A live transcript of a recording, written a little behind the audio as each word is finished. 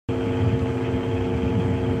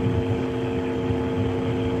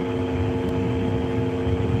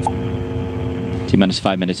T-minus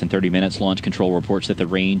 5 minutes and 30 minutes. Launch control reports that the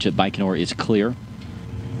range at Байконур is clear.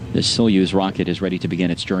 This Soyuz rocket is ready to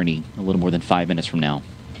begin its journey a little more than 5 minutes from now.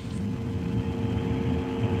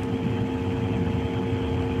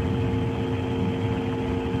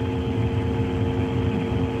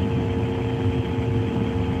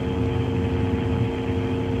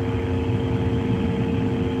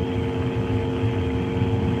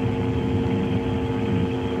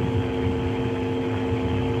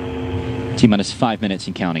 T-minus 5 minutes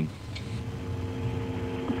and counting.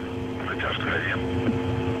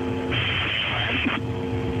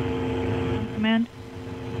 Command.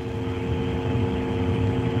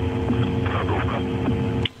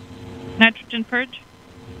 Nitrogen purge.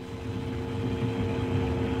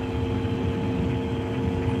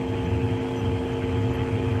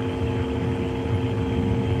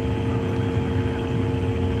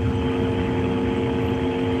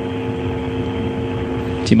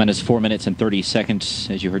 T-minus 4 minutes and 30 seconds.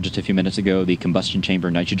 As you heard just a few minutes ago, the combustion chamber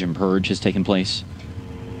nitrogen purge has taken place.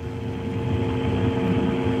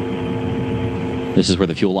 This is where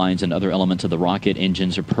the fuel lines and other elements of the rocket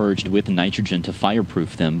engines are purged with nitrogen to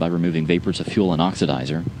fireproof them by removing vapors of fuel and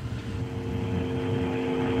oxidizer.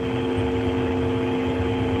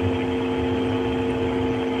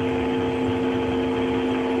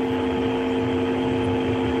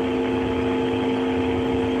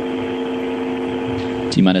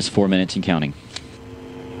 T-minus 4 minutes and counting.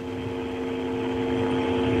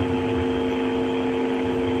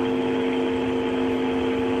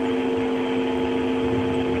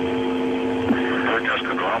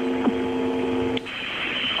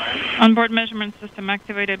 Onboard measurement system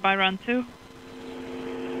activated by run 2.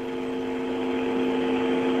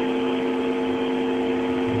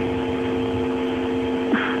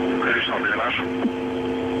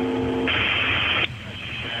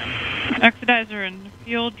 Oxidizer and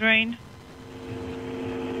fuel drain.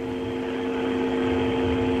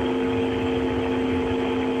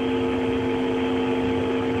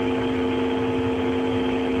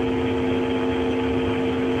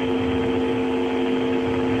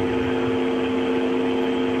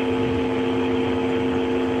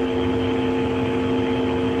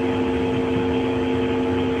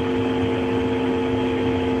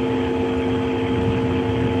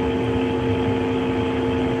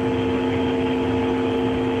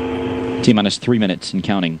 T-minus 3 minutes and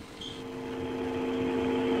counting.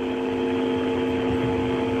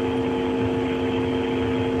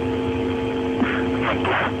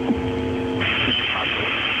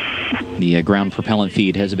 The ground propellant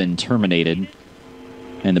feed has been terminated,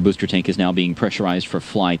 and the booster tank is now being pressurized for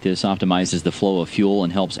flight. This optimizes the flow of fuel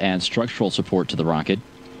and helps add structural support to the rocket.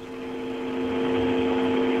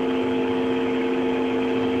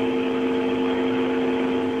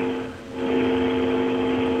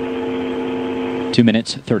 Two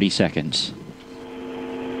minutes, 30 seconds.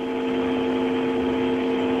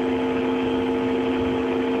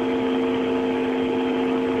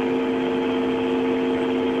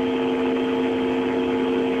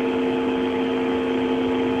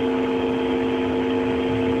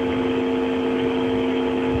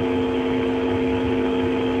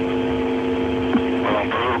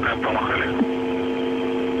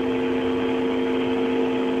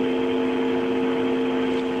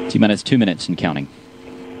 T-minus 2 minutes and counting.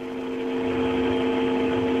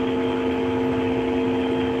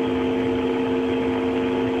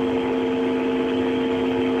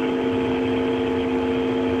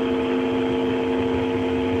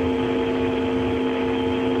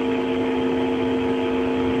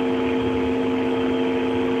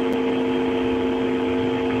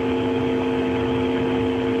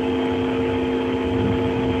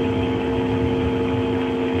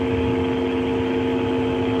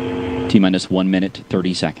 T-minus 1 minute,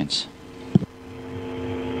 30 seconds.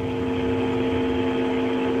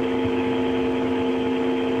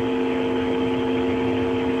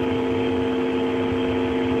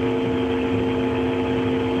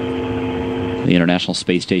 The International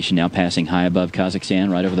Space Station now passing high above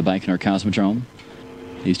Kazakhstan, right over the Байконур Cosmodrome.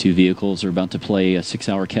 These two vehicles are about to play a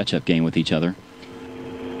 6-hour catch-up game with each other.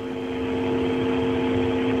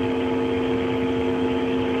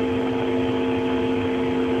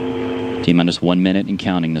 T-minus 1 minute and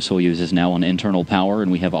counting. The Soyuz is now on internal power,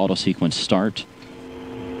 and we have auto sequence start.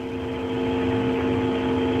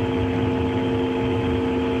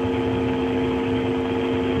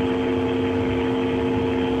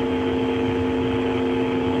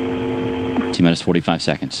 T-minus 45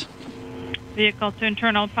 seconds. Vehicle to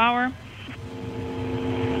internal power.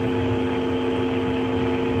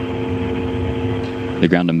 The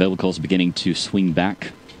ground umbilical is beginning to swing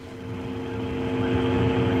back.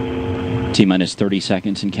 T-minus 30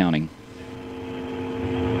 seconds and counting.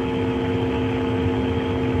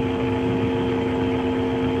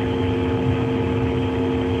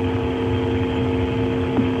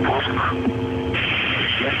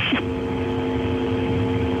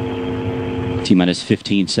 T-minus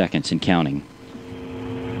 15 seconds and counting.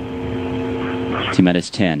 T-minus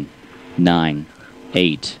 10, 9,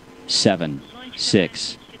 8, 7,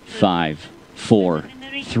 6, 5, 4,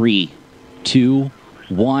 3, 2,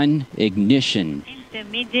 1. Ignition.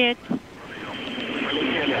 Intermediate.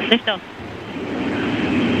 Lift off.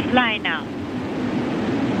 Fly now.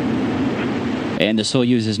 And the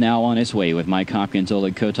Soyuz is now on its way with Mike Hopkins,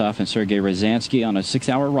 Oleg Котов, and Sergei Rязанский on a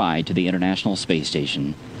 6-hour ride to the International Space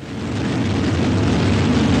Station.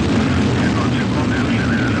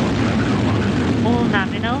 All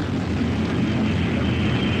nominal.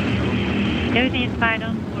 Everything is fine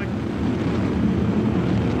on board.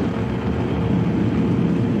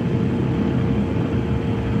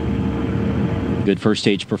 Good first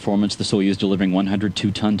stage performance. The Soyuz delivering 102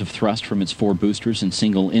 tons of thrust from its 4 boosters and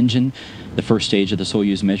single engine. The first stage of the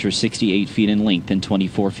Soyuz measures 68 feet in length and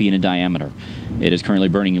 24 feet in diameter. It is currently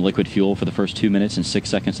burning liquid fuel for the first 2 minutes and 6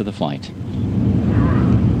 seconds of the flight.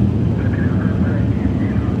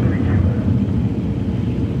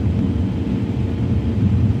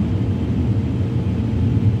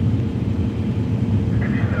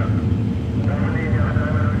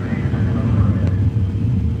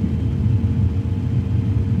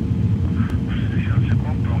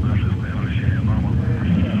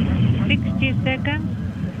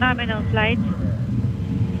 Nominal flight.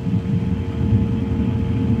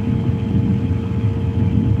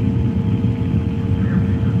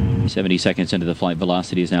 "70 seconds into the flight,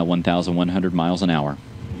 velocity is now 1,100 miles an hour.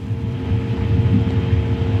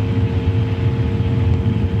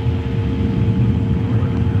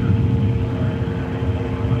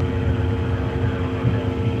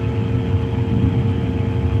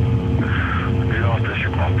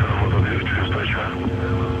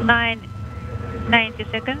 Nine. 90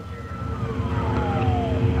 seconds.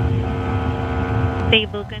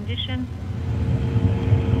 Stable condition.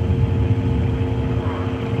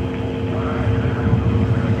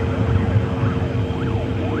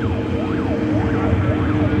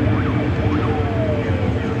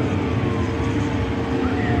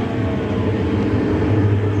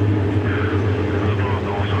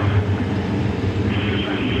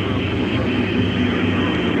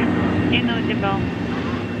 Inaudible.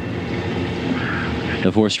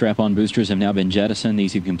 The 4 strap-on boosters have now been jettisoned.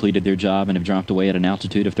 These have completed their job and have dropped away at an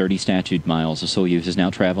altitude of 30 statute miles. The Soyuz is now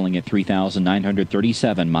traveling at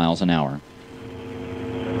 3,937 miles an hour.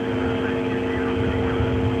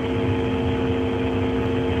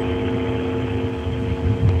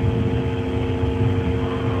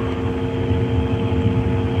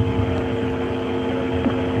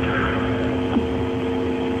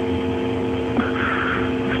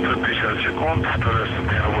 секунд, вторая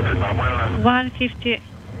ступень работает нормально. 150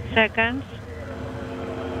 seconds.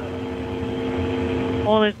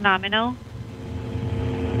 All is nominal.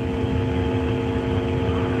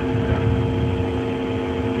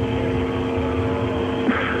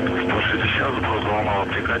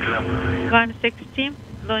 Application. 160.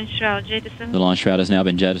 Launch shroud jettison. The launch shroud has now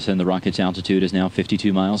been jettisoned. The rocket's altitude is now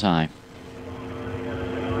 52 miles high.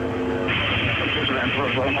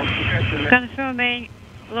 Confirming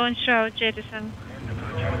launch shroud jettison.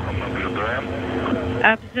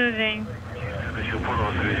 Observing.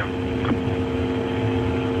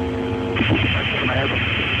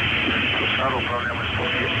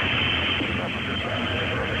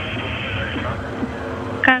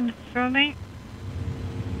 Confirming.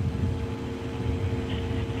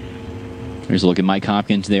 Here's a look at Mike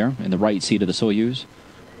Hopkins there in the right seat of the Soyuz.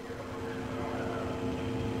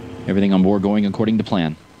 Everything on board going according to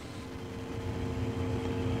plan.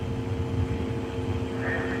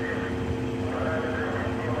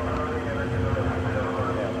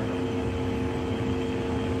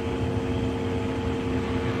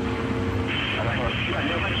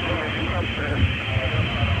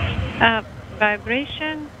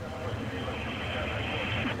 Vibration,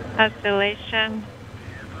 oscillation,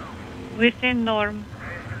 within norm.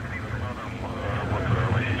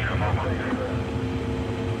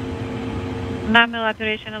 Normal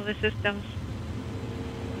operation of the systems.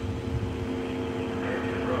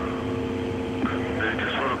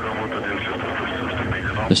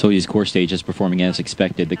 The Soyuz core stage is performing as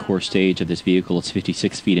expected. The core stage of this vehicle is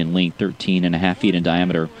 56 feet in length, 13.5 feet in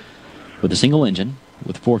diameter, with a single engine,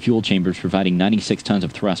 with 4 fuel chambers providing 96 tons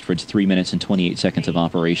of thrust for its 3 minutes and 28 seconds of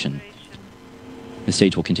operation. The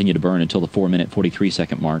stage will continue to burn until the 4-minute,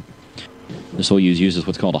 43-second mark. The Soyuz uses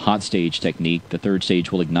what's called a hot stage technique. The third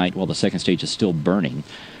stage will ignite while the second stage is still burning.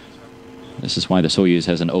 This is why the Soyuz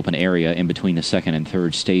has an open area in between the second and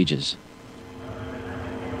third stages.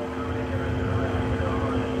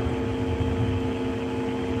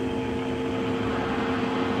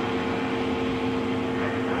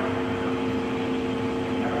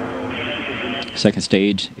 Second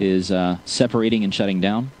stage is separating and shutting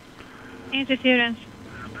down. Interference.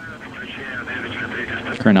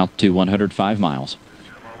 Current altitude 105 miles.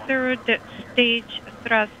 Third stage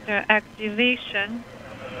thruster activation.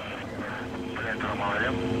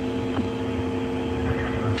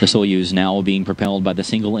 The Soyuz now being propelled by the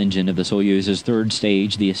single engine of the Soyuz's third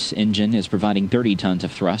stage. This engine is providing 30 tons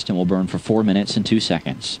of thrust and will burn for 4 minutes and 2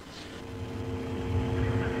 seconds.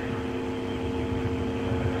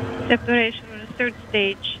 Separation from the third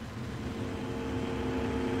stage.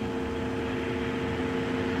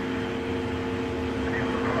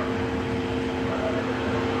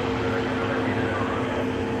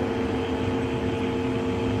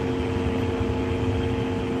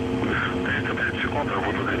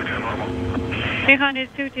 Работа двигателя норма.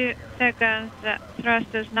 350 seconds,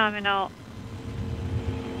 thrusters nominal.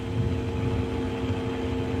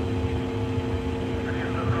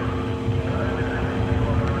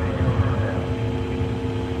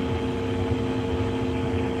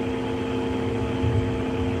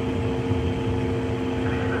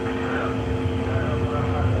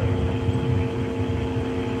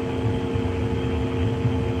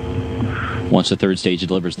 Once the third stage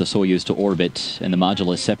delivers the Soyuz to orbit and the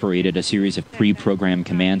module is separated, a series of pre-programmed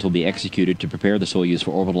commands will be executed to prepare the Soyuz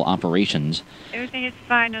for orbital operations. Everything is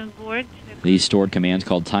fine on board. These stored commands,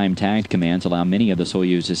 called time-tagged commands, allow many of the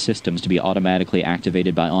Soyuz's systems to be automatically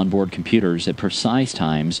activated by onboard computers at precise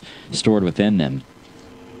times stored within them.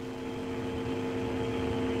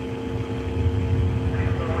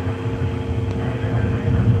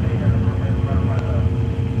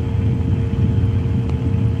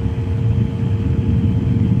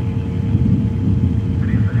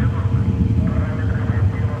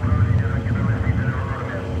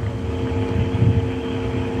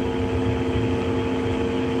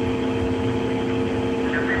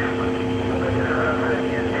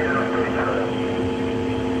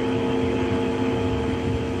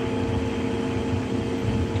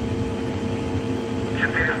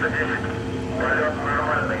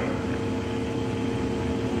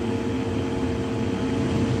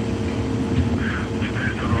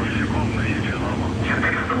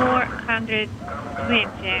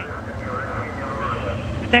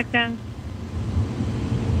 Seconds,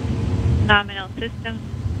 nominal systems.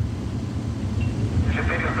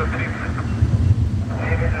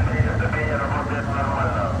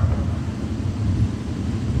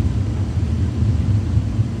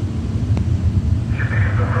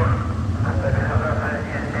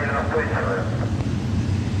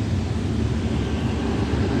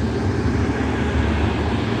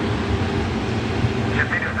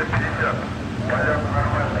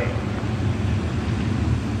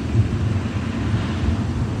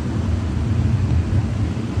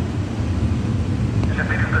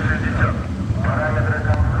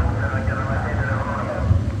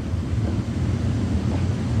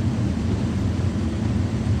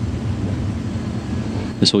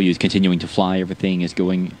 The Soyuz continuing to fly. Everything is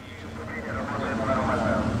going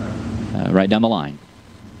right down the line.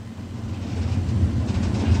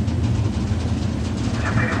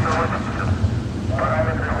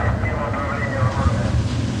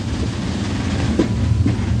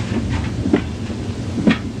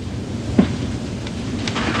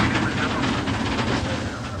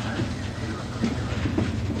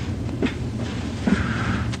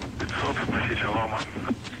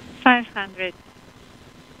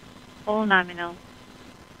 All nominal.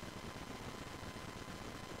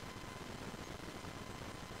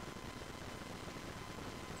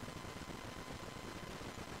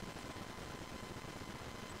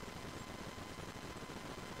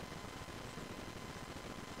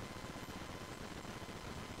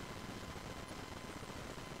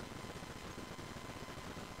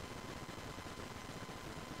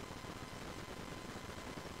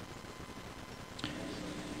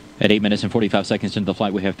 At 8 minutes and 45 seconds into the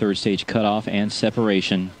flight, we have third stage cutoff and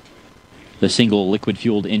separation. The single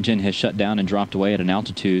liquid-fueled engine has shut down and dropped away at an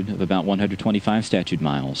altitude of about 125 statute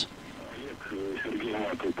miles.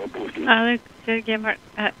 Alex, Sergey,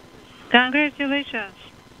 congratulations.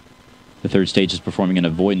 The third stage is performing an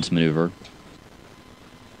avoidance maneuver.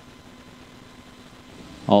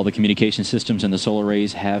 All the communication systems and the solar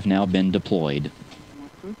arrays have now been deployed.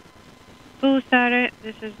 Full starter,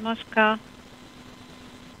 this is Moscow.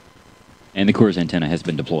 And the cruise antenna has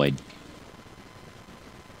been deployed.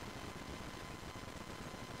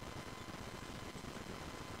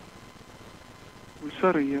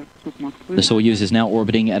 The Soyuz is now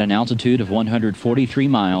orbiting at an altitude of 143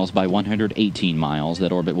 miles by 118 miles.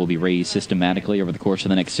 That orbit will be raised systematically over the course of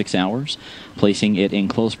the next 6 hours, placing it in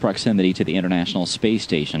close proximity to the International Space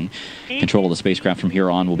Station. Control of the spacecraft from here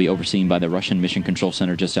on will be overseen by the Russian Mission Control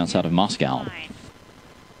Center just outside of Moscow.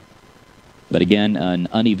 But again, an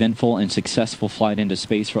uneventful and successful flight into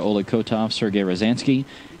space for Oleg Kotov, Sergei Rязанский,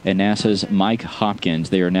 and NASA's Mike Hopkins.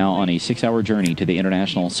 They are now on a 6-hour journey to the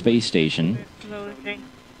International Space Station.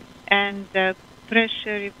 And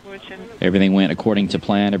pressure reports. Everything went according to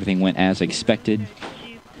plan. Everything went as expected.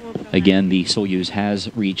 Again, the Soyuz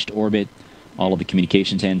has reached orbit. All of the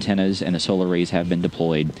communications antennas and the solar arrays have been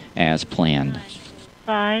deployed as planned.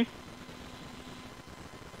 5.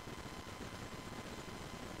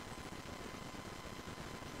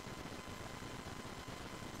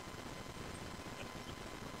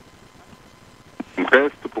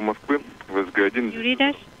 You read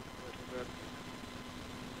us?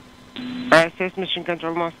 Says Mission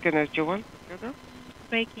Control Moscow, NS-G1.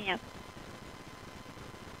 Breaking up.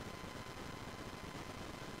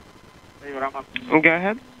 Go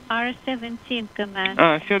ahead. R-17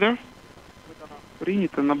 command. Fyodor?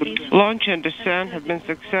 Launch and descent have been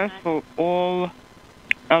successful. All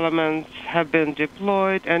elements have been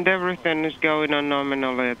deployed, and everything is going on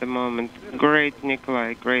nominally at the moment. Great,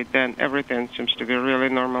 Nikolai, great. Then everything seems to be really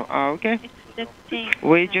normal. Okay.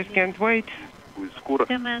 We just can't wait.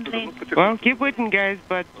 Well, keep waiting, guys,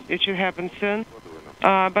 but it should happen soon.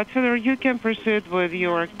 But further, you can proceed with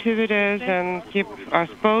your activities and keep us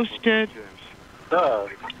posted.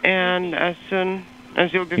 And as soon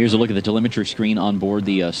as you'll be... Here's a look at the telemetry screen on board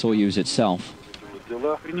the Soyuz itself.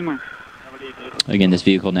 Again, this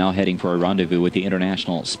vehicle now heading for a rendezvous with the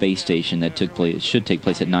International Space Station that should take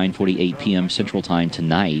place at 9:48 p.m. Central Time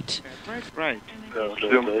tonight. Right.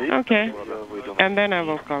 Okay. And then I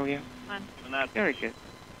will call you. Very good.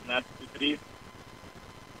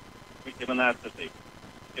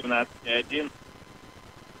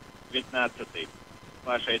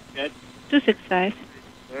 265.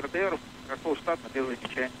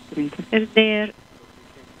 Is there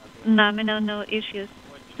nominal no issues?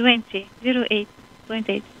 20,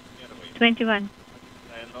 08.8, 21,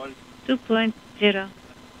 2.0,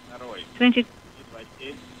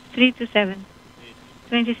 23 to 7,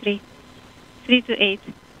 23, 3 to 8,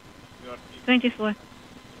 24,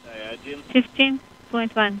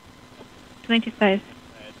 15.1, 25,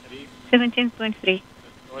 17.3,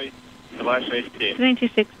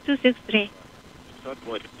 26, 263,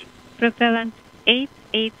 propellant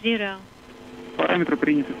 880.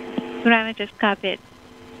 Parameters copied.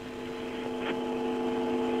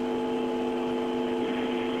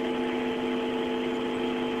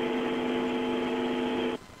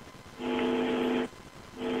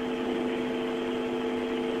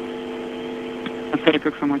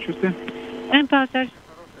 Как самочувствие? And Pulsar,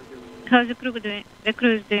 how's the crew doing? The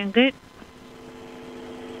crew is doing good.